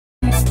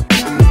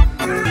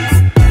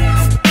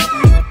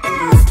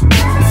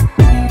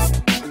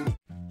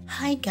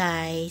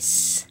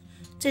guys,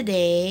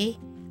 today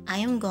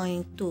I am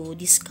going to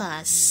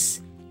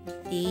discuss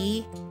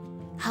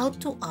how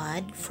to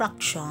add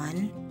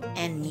fraction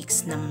and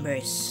mixed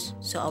numbers.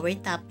 So our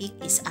topic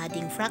is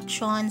adding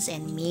fractions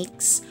and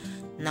mixed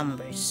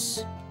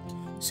numbers.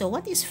 So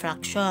what is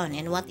fraction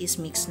and what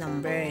is mixed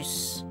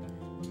numbers?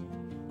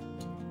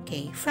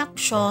 Okay,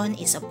 fraction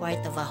is a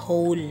part of a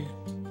whole.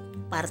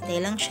 Parte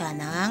lang siya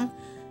ng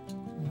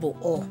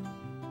buo.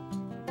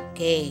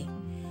 Okay.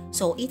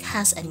 So, it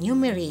has a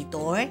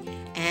numerator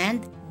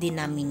and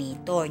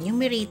denominator.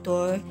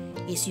 Numerator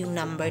is yung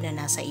number na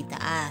nasa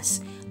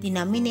itaas.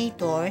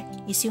 Denominator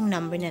is yung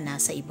number na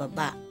nasa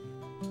ibaba.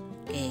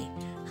 Okay.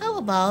 How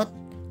about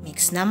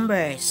mixed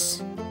numbers?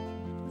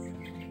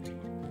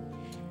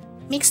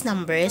 Mixed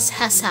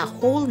numbers has a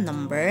whole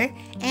number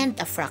and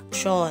a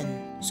fraction.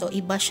 So,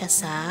 iba siya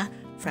sa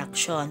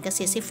fraction.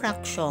 Kasi si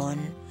fraction,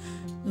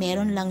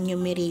 meron lang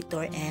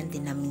numerator and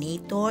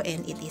denominator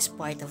and it is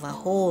part of a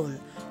whole.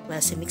 Well,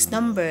 sa mixed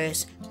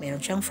numbers,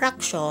 meron siyang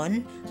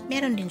fraction,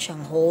 meron din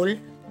siyang whole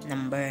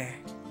number.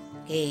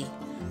 Okay.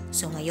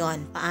 So,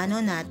 ngayon,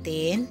 paano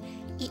natin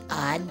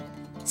i-add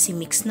si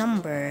mixed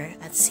number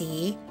at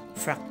si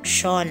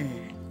fraction?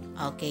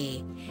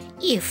 Okay.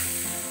 If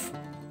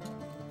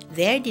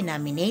their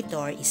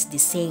denominator is the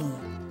same.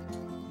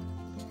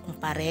 Kung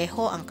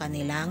pareho ang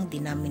kanilang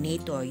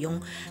denominator,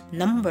 yung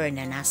number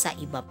na nasa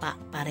ibaba,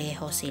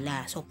 pareho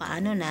sila. So,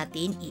 paano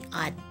natin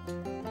i-add?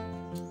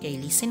 Okay,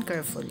 listen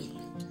carefully.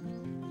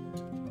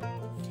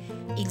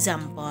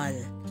 Example,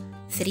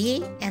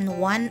 3 and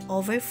 1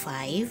 over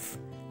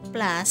 5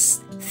 plus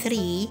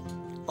 3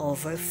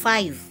 over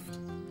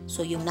 5.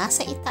 So, yung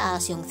nasa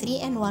itaas, yung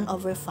 3 and 1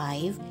 over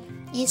 5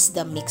 is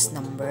the mixed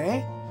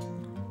number.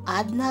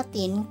 Add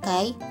natin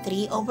kay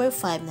 3 over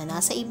 5 na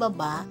nasa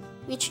ibaba,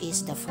 which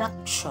is the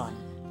fraction.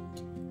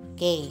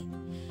 Okay.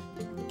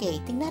 Okay,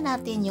 tingnan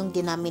natin yung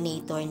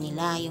denominator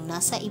nila. Yung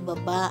nasa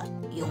ibaba,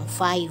 yung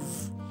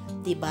 5.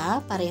 Diba?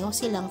 Pareho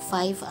silang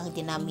 5 ang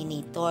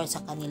denominator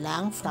sa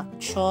kanilang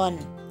fraction.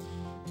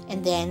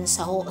 And then,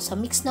 sa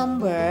mixed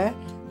number,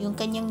 yung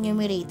kanyang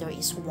numerator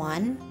is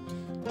 1.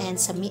 And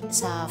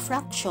sa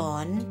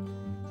fraction,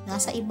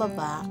 nasa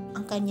ibaba,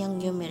 ang kanyang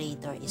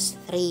numerator is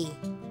 3.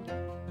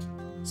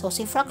 So,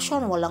 si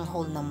fraction walang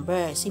whole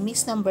number. Si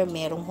mixed number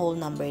merong whole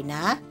number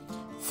na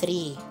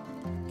 3.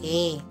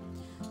 Okay.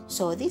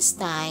 So, this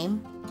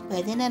time,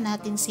 pwede na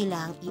natin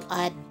silang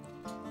i-add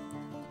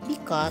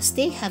because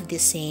they have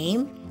the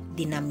same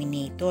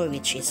denominator,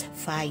 which is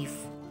 5.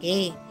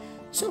 Okay.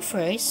 So,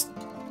 first,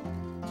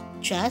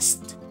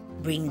 just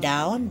bring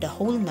down the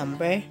whole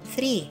number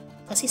 3.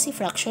 Kasi si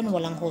fraction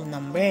walang whole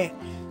number.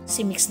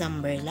 Si mixed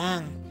number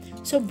lang.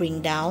 So,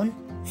 bring down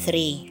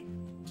 3.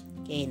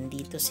 Okay,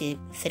 dito si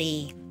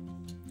 3.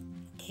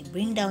 Okay,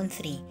 bring down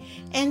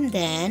 3. And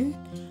then,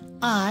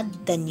 add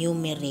the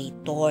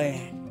numerator.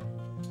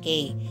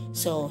 Okay,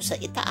 so sa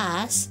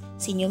itaas,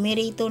 si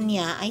numerator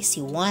niya ay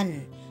si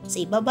 1. Sa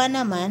ibaba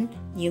naman,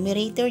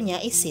 numerator niya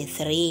is si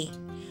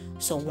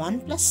 3. So,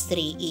 1 plus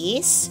 3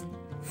 is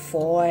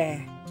 4.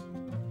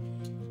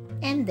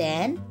 And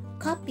then,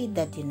 copy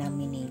the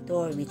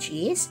denominator, which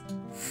is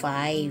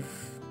 5.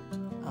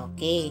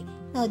 Okay,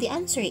 now the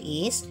answer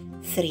is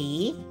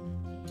 3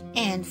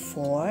 and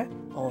 4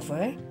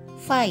 over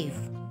 5.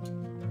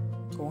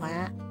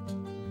 Kuha.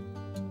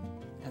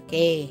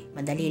 Okay,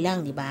 madali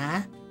lang, di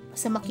ba?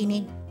 Basta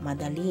makinig,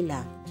 madali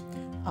lang.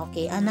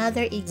 Okay,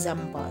 another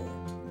example.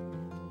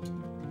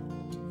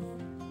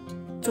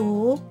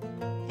 2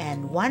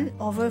 and 1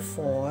 over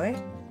 4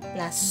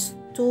 plus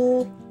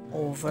 2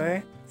 over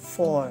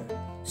 4.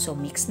 So,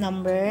 mixed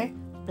number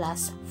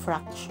plus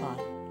fraction.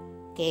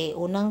 Okay,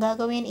 unang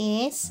gagawin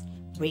is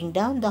bring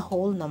down the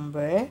whole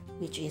number,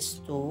 which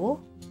is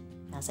 2.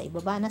 Nasa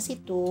ibaba na si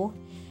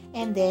 2.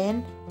 And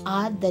then,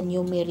 add the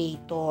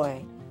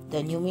numerator.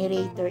 The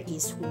numerator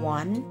is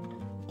 1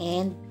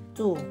 and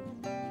 2.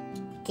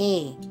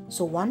 Okay,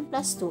 so 1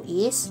 plus 2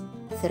 is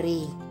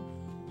 3.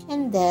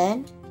 And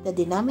then, the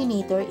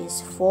denominator is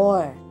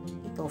 4.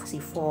 Ito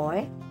si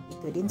 4.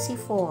 Ito din si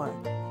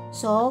 4.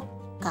 So,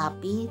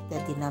 copy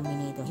the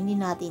denominator. Hindi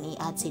natin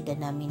i-add si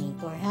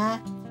denominator, ha?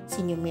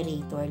 Si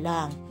numerator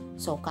lang.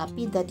 So,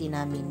 copy the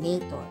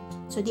denominator.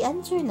 So, the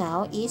answer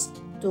now is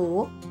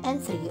 2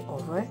 and 3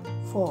 over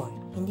 4.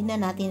 Hindi na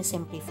natin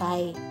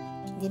simplify.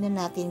 Hindi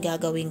na natin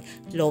gagawing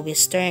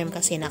lowest term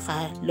kasi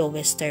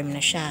naka-lowest term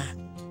na siya.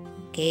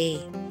 Okay.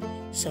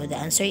 So, the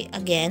answer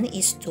again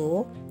is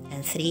 2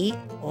 and 3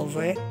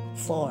 over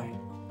 4.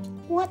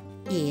 What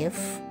if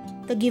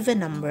the given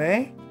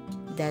number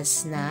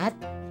does not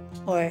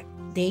or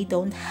they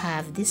don't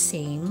have the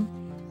same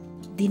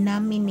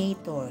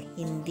denominator?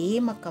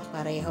 Hindi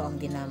magkapareho ang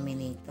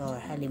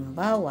denominator.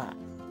 Halimbawa,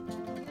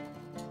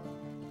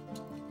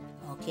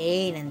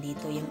 okay,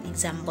 nandito yung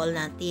example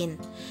natin.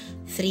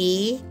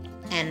 3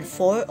 and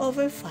 4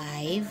 over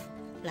 5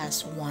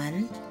 plus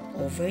 1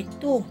 over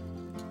 2.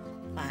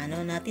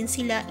 Paano natin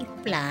sila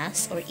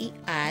i-plus or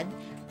i-add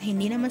na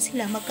hindi naman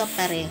sila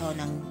magkapareho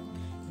ng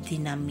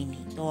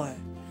denominator?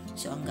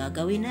 So, ang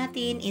gagawin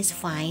natin is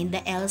find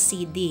the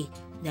LCD.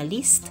 the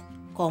least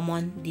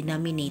common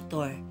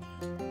denominator.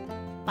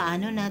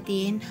 Paano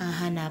natin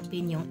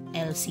hahanapin yung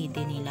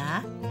LCD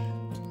nila?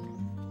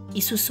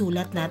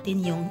 Isusulat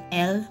natin yung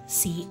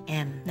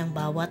LCM ng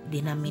bawat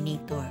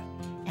denominator.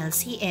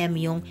 LCM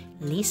yung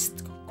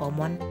least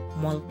common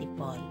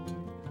multiple.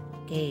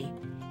 Okay,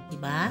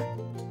 diba?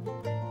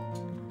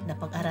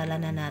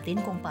 Napag-aralan na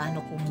natin kung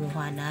paano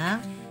kumuha ng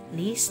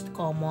least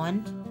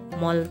common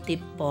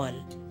multiple.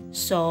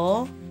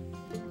 So,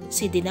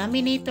 si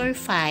denominator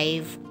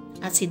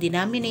 5 at si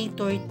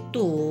denominator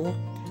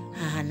 2,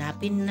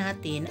 hahanapin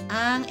natin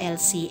ang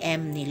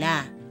LCM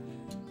nila.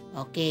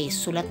 Okay,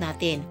 sulat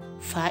natin.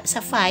 Sa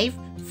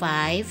 5,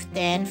 5,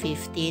 10,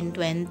 15,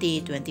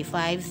 20,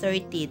 25,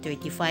 30,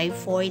 35,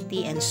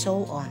 40, and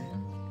so on.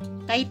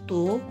 Kay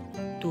 2,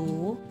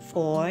 2,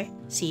 4,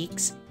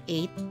 6,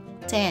 8,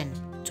 10,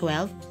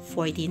 12,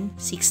 14,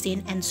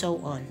 16, and so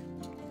on.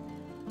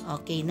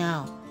 Okay,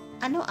 now,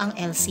 ano ang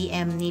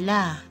LCM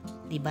nila?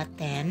 Diba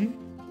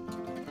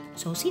 10?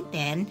 So, si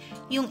 10,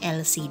 yung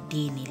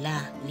LCD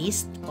nila,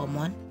 least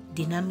common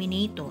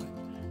denominator.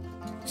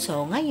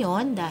 So,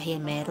 ngayon, dahil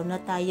meron na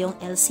tayong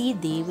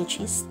LCD, which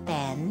is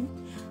 10,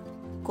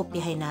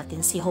 kopyahin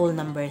natin si whole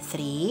number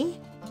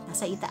 3,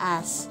 nasa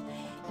itaas.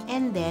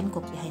 And then,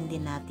 kopyahin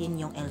din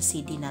natin yung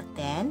LCD na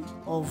 10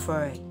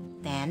 over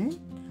 10.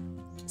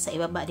 Sa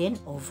ibaba din,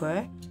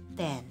 over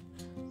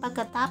 10.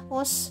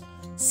 Pagkatapos,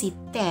 si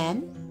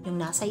 10, yung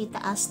nasa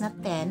itaas na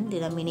 10,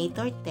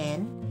 denominator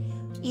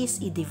 10,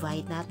 is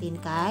i-divide natin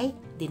kay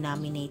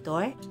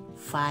denominator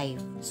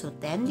 5. So,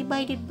 10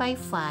 divided by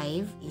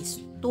 5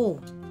 is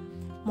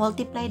 2.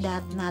 Multiply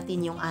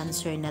natin yung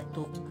answer na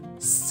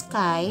 2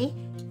 kay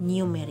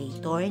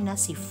numerator na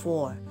si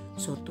 4.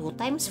 So, 2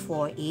 times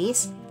 4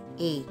 is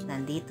 8.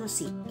 Nandito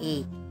si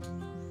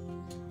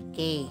 8.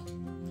 Okay.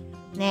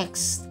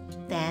 Next,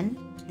 10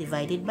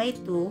 divided by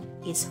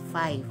 2 is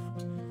 5.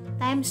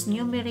 Times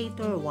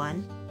numerator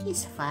 1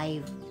 is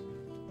 5.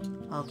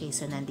 Okay,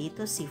 so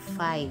nandito si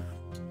 5.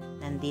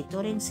 Nandito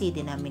rin si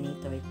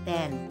denominator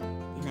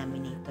 10.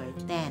 Denominator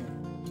 10.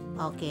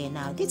 Okay,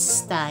 now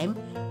this time,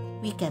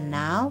 we can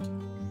now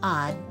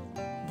add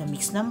the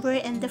mixed number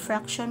and the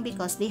fraction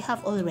because they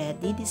have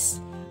already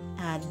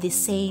the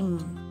same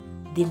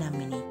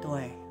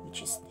denominator,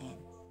 which is 10.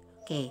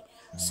 Okay,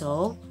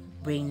 so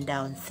bring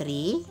down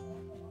 3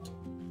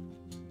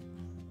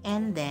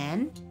 and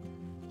then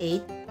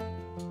 8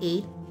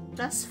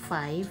 plus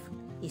 5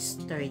 is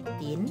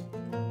 13.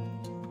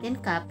 Then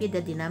copy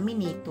the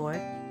denominator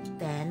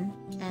 10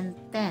 and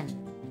 10.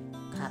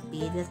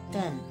 Copy the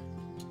 10.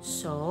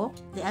 So,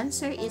 the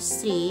answer is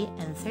 3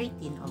 and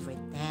 13 over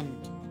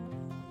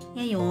 10.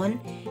 Ngayon,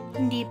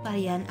 hindi pa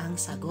yan ang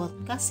sagot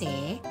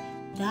kasi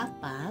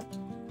dapat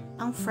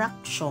ang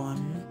fraction,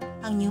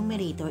 ang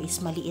numerator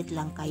is maliit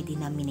lang kay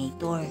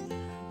denominator.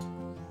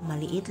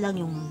 Maliit lang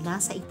yung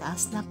nasa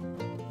itaas na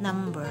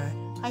number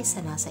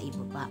kaysa nasa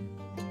ibaba.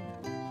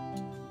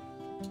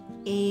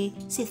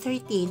 Si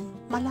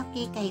 13,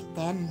 malaki kay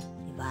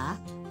 10, diba?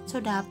 So,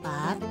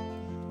 dapat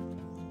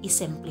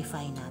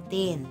i-simplify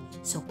natin.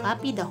 So,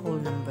 copy the whole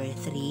number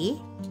 3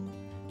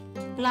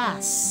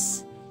 plus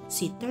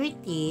si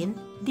 13,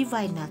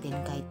 divide natin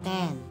kay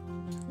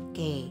 10.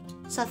 Okay.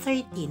 Sa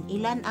 13,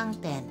 ilan ang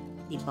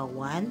 10? Diba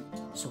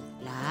 1? So,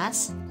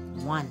 plus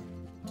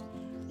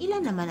 1.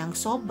 Ilan naman ang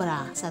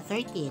sobra sa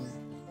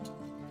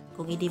 13?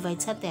 Kung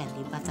i-divide sa 10,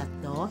 diba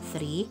 3?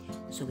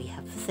 3. So, we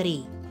have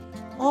 3.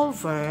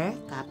 Over,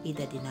 copy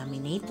the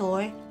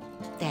denominator,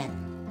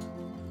 10.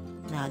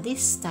 Now,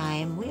 this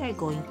time, we are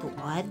going to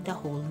add the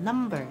whole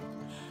number.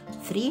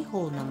 3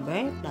 whole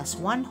number plus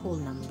 1 whole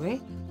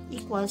number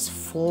equals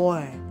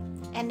 4.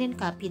 And then,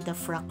 copy the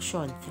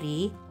fraction,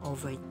 3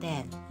 over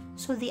 10.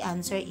 So, the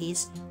answer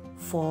is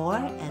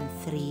 4 and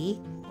 3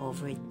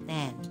 over 10.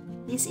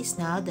 This is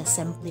now the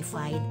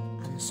simplified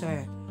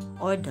answer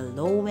or the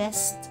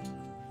lowest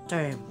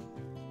term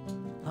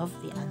of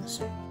the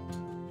answer.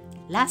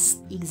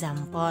 Last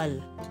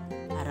example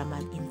para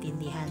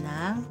maintindihan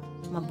ng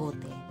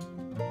mabuti.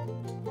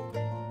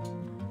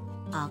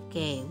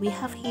 Okay, we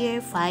have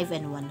here 5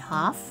 and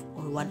 1/2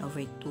 or 1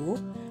 over 2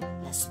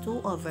 plus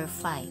 2 over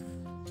 5.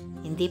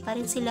 Hindi pa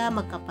rin sila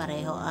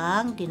magkapareho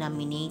ang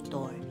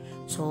denominator.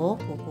 So,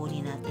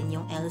 kukunin natin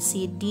yung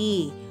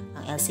LCD.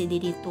 Ang LCD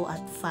dito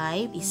at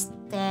 5 is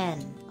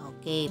 10.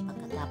 Okay,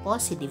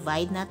 pagkatapos,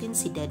 i-divide natin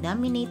si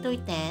denominator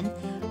 10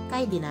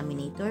 kay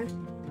denominator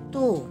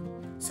 2.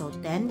 So,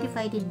 10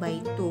 divided by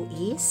 2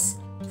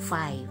 is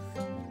 5.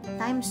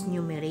 Times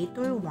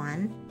numerator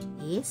 1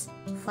 is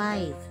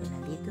 5. So,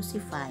 nandito si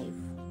 5.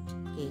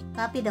 Okay,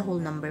 copy the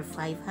whole number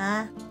 5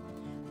 ha.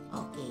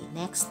 Okay,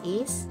 next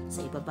is,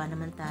 sa ibaba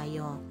naman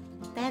tayo.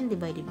 10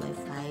 divided by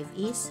 5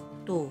 is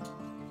 2.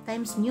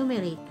 Times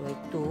numerator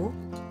 2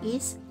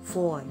 is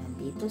 4.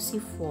 Nandito si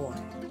 4.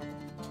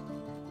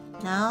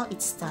 Now,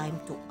 it's time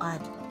to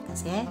add.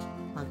 Kasi,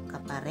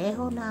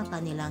 magkapareho na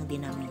kanilang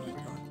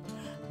denominator.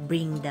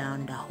 Bring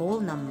down the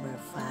whole number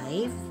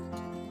 5.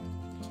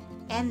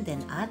 And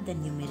then add the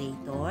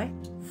numerator.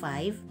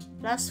 5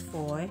 plus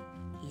 4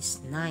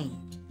 is 9.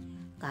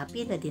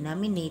 Copy the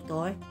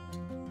denominator,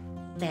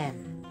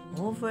 10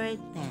 over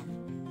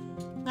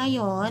 10.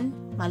 Ngayon,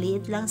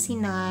 maliit lang si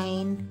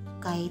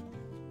 9 kay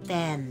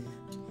 10.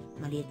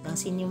 Maliit lang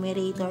si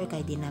numerator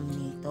kay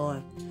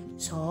denominator.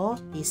 So,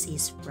 this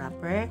is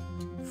proper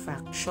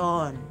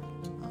fraction.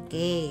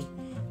 Okay.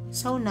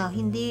 So, now,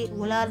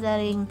 wala na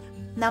ring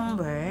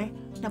number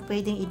na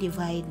pwedeng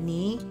i-divide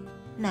ni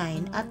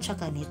 9 at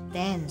saka ni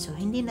 10. So,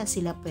 hindi na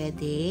sila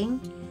pwedeng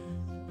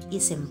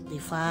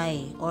i-simplify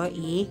or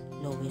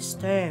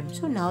i-lowest term.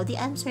 So, now, the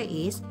answer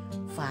is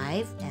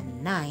 5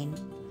 and 9,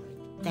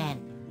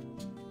 10.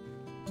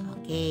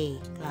 Okay,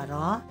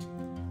 klaro?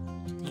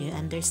 Do you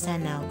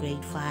understand now,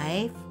 grade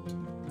 5?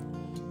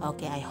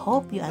 Okay, I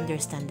hope you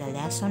understand the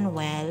lesson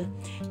well.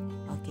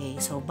 Okay,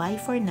 so bye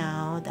for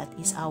now. That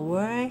is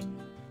our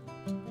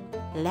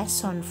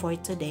lesson for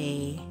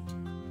today.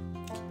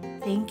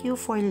 Thank you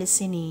for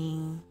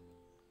listening.